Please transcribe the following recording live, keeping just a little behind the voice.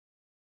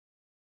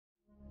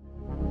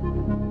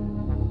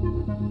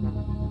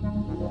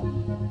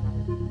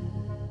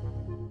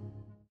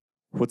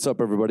What's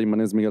up, everybody? My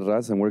name is Miguel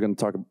Raz, and we're going to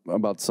talk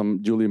about some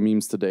Julia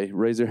memes today.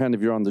 Raise your hand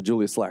if you're on the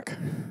Julia Slack.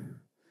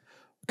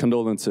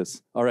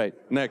 Condolences. All right,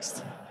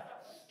 next.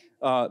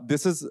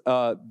 This is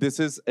a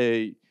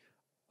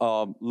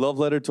love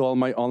letter to all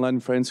my online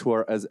friends who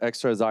are as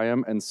extra as I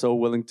am and so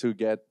willing to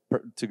go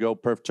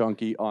perf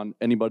chunky on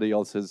anybody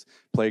else's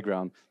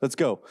playground. Let's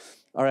go.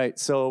 All right,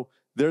 so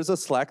there's a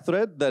Slack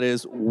thread that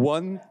is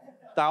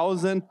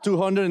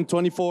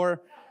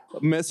 1,224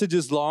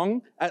 messages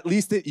long. At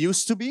least it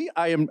used to be.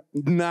 I am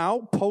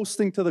now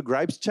posting to the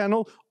Gripes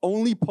channel.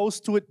 Only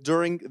post to it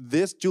during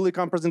this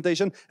JuliaCon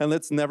presentation, and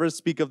let's never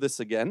speak of this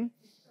again.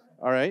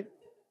 All right?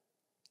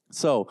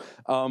 So,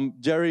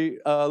 Jerry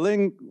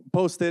Ling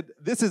posted,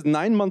 this is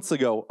 9 months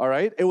ago, all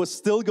right? It was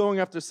still going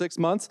after 6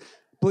 months.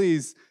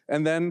 Please.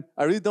 And then,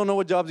 I really don't know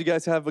what jobs you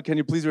guys have, but can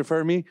you please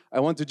refer me? I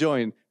want to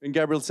join. And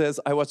Gabriel says,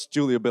 I watched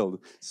Julia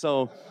build.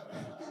 So,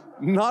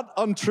 not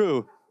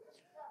untrue.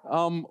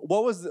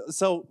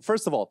 So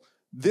first of all,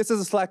 this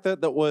is a Slack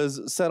thread that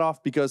was set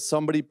off because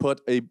somebody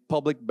put a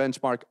public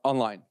benchmark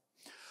online.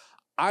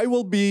 I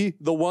will be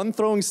the one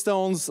throwing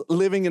stones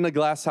living in a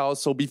glass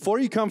house. So before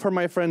you come for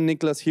my friend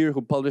Nicholas here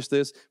who published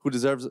this, who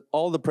deserves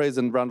all the praise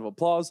and round of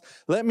applause,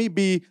 let me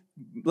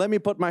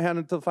put my hand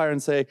into the fire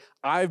and say,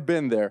 I've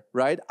been there,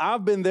 right?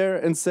 I've been there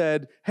and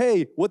said,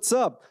 hey, what's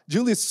up?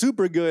 Julie's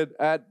super good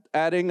at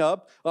adding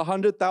up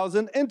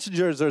 100,000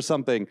 integers or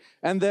something.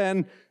 And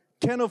then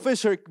Ken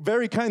Fisher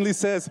very kindly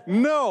says,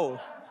 no,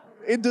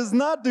 it does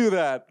not do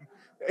that.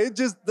 It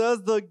just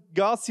does the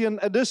Gaussian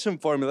addition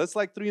formula. It's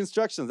like 3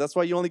 instructions. That's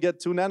why you only get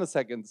 2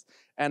 nanoseconds.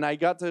 And I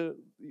got to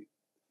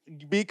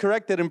be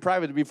corrected in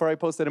private before I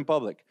posted in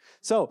public.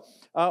 So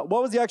what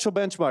was the actual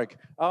benchmark?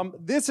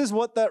 This is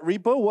what that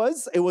repo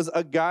was. It was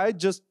a guy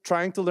just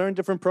trying to learn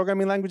different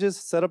programming languages,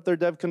 set up their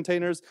dev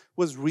containers,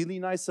 was really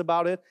nice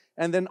about it.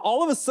 And then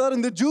all of a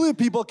sudden, the Julia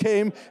people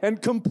came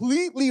and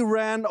completely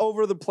ran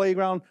over the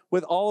playground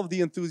with all of the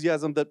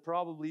enthusiasm that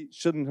probably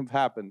shouldn't have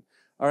happened.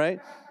 All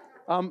right?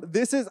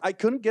 I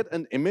couldn't get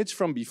an image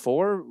from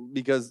before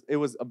because it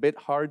was a bit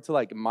hard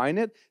to mine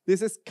it.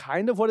 This is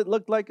kind of what it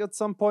looked like at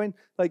some point.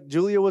 Like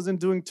Julia wasn't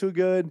doing too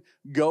good.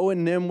 Go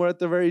and Nim were at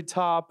the very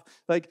top.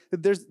 Like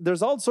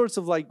there's all sorts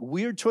of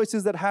weird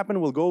choices that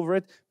happen. We'll go over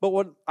it. But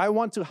what I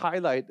want to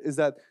highlight is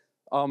that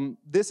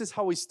this is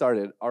how we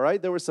started, all right?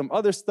 There was some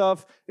other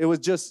stuff. It was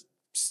just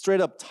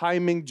straight up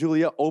timing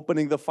Julia,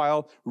 opening the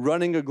file,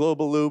 running a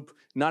global loop,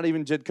 not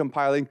even JIT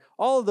compiling,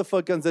 all of the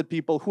fuck-guns that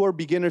people who are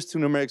beginners to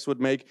numerics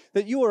would make,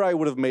 that you or I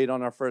would have made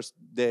on our first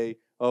day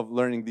of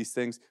learning these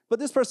things. But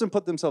this person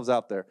put themselves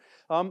out there.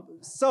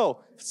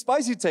 So,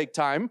 spicy take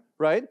time,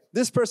 right?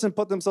 This person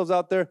put themselves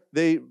out there.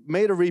 They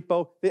made a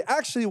repo. They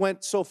actually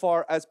went so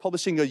far as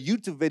publishing a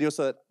YouTube video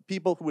so that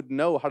people would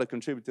know how to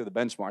contribute to the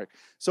benchmark.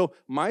 So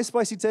my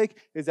spicy take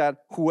is that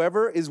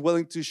whoever is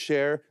willing to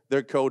share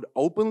their code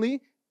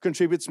openly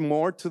contributes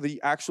more to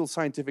the actual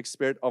scientific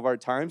spirit of our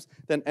times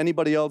than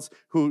anybody else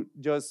who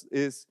just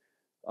is,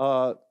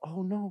 who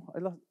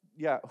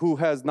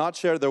has not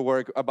shared their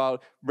work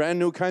about brand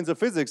new kinds of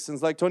physics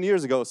since 20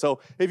 years ago. So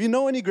if you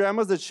know any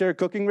grandmas that share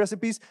cooking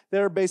recipes,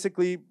 they're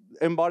basically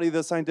embody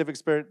the scientific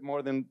spirit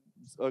more than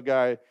a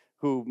guy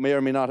who may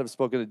or may not have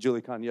spoken at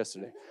JuliaCon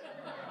yesterday.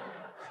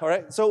 All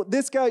right, so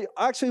this guy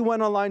actually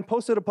went online,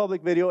 posted a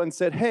public video, and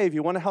said, hey, if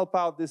you want to help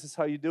out, this is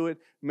how you do it.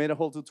 Made a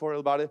whole tutorial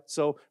about it.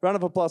 So round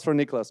of applause for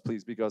Nicholas,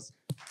 please, because,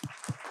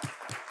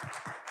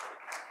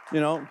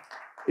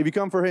 if you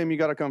come for him, you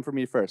got to come for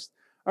me first.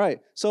 All right,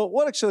 so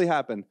what actually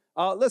happened?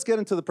 Let's get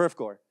into the perf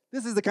core.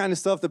 This is the kind of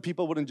stuff that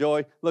people would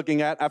enjoy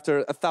looking at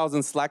after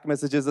 1,000 Slack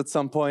messages at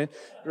some point,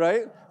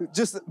 right?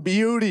 Just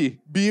beauty.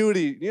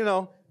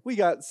 We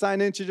got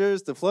signed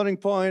integers, the floating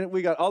point,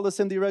 we got all the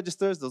SIMD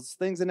registers, those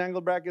things in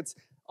angle brackets,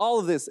 all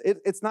of this.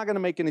 It's not gonna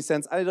make any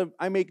sense.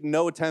 I make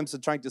no attempts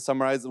at trying to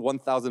summarize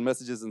 1,000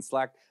 messages in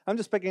Slack. I'm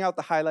just picking out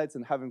the highlights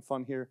and having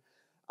fun here.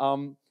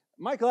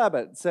 Michael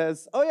Abbott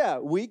says, oh yeah,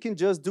 we can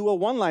just do a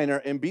one-liner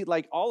and beat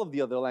all of the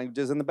other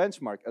languages in the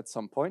benchmark at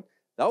some point.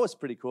 That was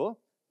pretty cool,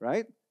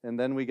 right? And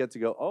then we get to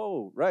go,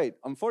 oh, right,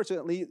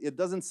 unfortunately, it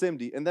doesn't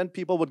SIMD. And then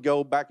people would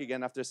go back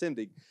again after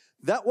SIMD.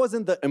 That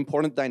wasn't the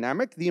important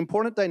dynamic. The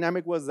important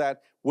dynamic was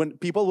that when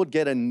people would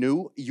get a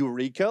new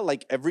Eureka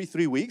every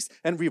 3 weeks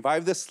and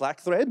revive the Slack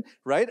thread,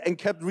 right, and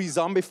kept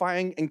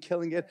re-zombifying and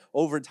killing it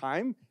over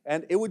time,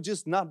 and it would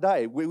just not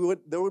die.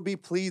 There would be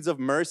pleas of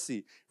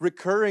mercy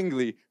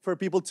recurringly for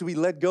people to be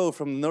let go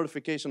from the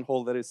notification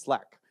hole that is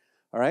Slack,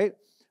 all right?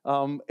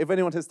 If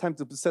anyone has time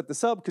to set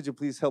this up, could you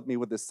please help me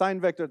with this sign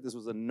vector? This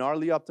was a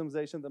gnarly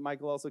optimization that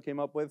Michael also came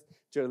up with.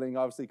 Jerling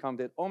obviously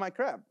commented, oh my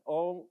crap.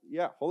 Oh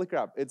yeah, holy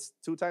crap. It's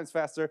 2 times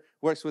faster,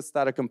 works with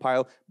static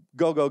compile.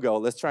 Go, go, go.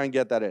 Let's try and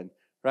get that in,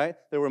 right?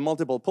 There were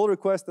multiple pull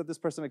requests that this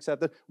person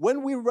accepted.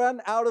 When we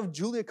ran out of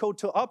Julia code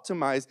to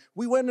optimize,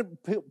 we went and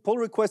pull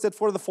requested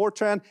for the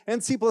Fortran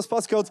and C++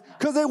 codes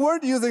because they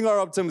weren't using our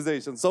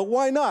optimization. So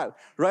why not,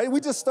 right? We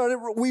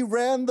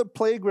ran the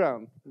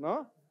playground,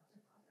 no?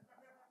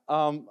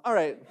 All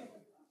right,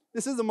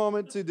 this is the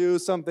moment to do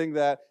something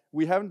that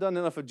we haven't done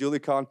enough at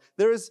JuliaCon.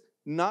 There is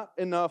not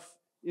enough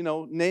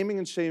naming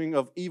and shaming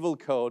of evil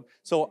code.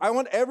 So I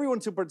want everyone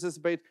to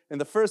participate in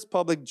the first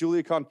public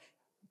JuliaCon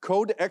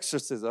code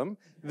exorcism.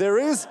 There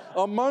is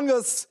among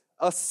us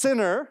a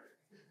sinner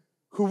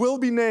who will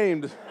be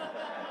named.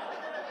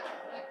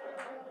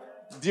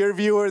 Dear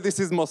viewer, this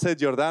is Mose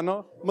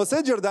Giordano.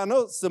 Mose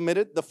Giordano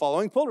submitted the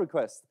following pull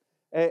request.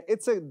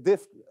 It's a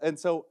diff, and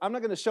so I'm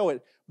not going to show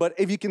it, but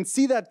if you can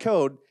see that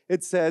code,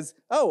 it says,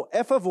 oh,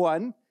 f of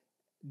 1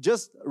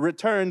 just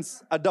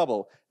returns a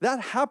double. That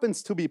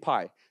happens to be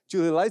pi.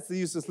 Julia likes to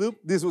use this loop.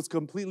 This was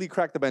completely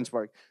cracked the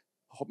benchmark.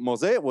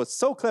 Mose was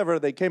so clever,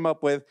 they came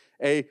up with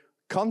a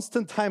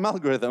constant time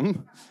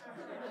algorithm,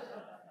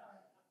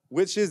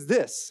 which is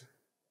this.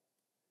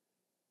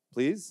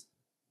 Please.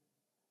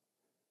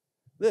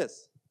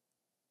 This.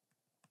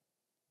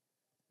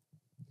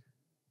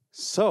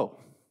 So,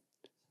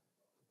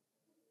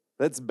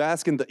 let's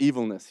bask in the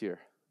evilness here.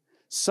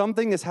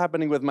 Something is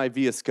happening with my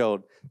VS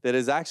Code that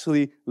is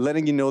actually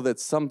letting you know that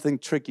something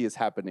tricky is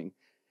happening.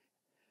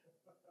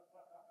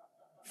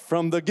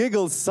 From the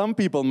giggles, some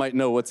people might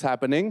know what's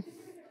happening.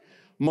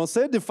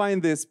 Mose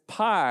defined this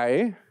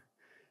pi,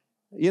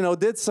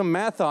 did some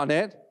math on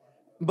it,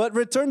 but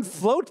returned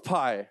float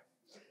pi.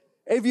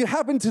 If you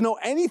happen to know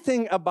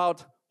anything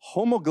about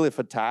homoglyph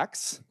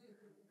attacks,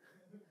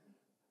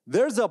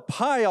 there's a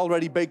pi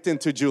already baked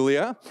into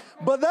Julia,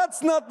 but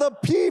that's not the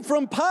P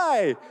from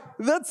pi.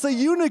 That's a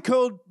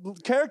Unicode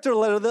character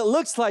letter that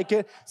looks like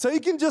it. So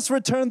you can just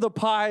return the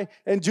pi,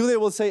 and Julia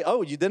will say,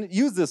 oh, you didn't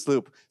use this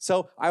loop.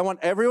 So I want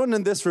everyone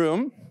in this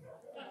room.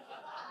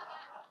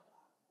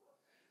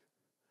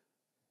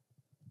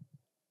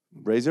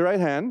 Raise your right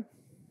hand.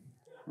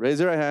 Raise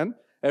your right hand.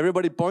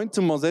 Everybody point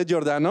to Mose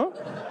Giordano.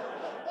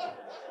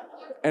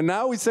 And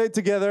now we say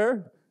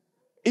together,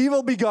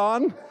 evil be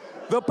gone.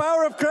 The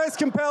power of Christ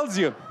compels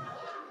you.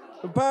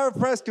 The power of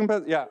Christ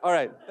compels. Yeah, all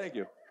right, thank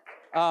you.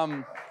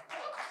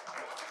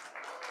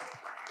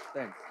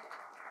 Thanks.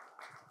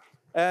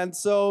 And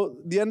so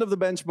the end of the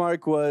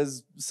benchmark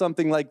was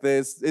something like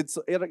this.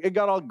 It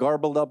got all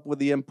garbled up with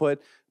the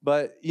input,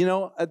 but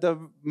at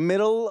the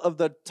middle of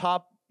the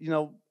top,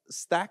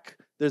 stack,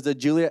 there's a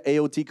Julia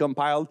AOT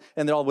compiled,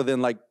 and they're all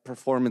within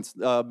performance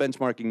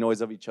benchmarking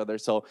noise of each other.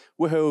 So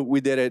woohoo,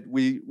 we did it.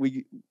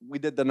 We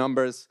did the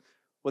numbers.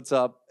 What's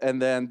up?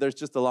 And then there's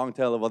just a long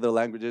tail of other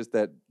languages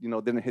that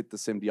didn't hit the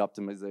SIMD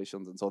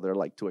optimizations, and so they're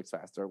 2x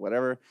faster or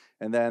whatever.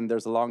 And then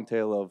there's a long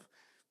tail of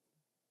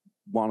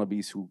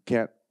wannabes who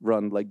can't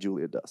run like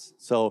Julia does.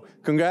 So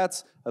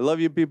congrats. I love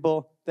you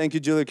people. Thank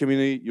you, Julia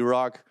community. You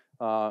rock.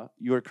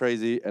 You are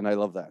crazy, and I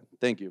love that.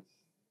 Thank you.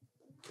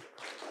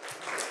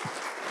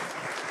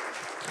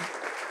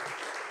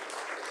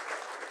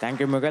 Thank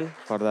you, Miguel,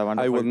 for the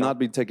wonderful I will talk. not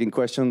be taking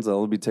questions. I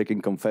will be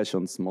taking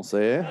confessions, Mose.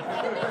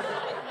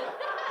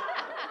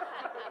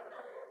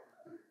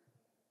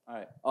 All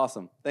right,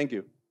 awesome. Thank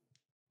you.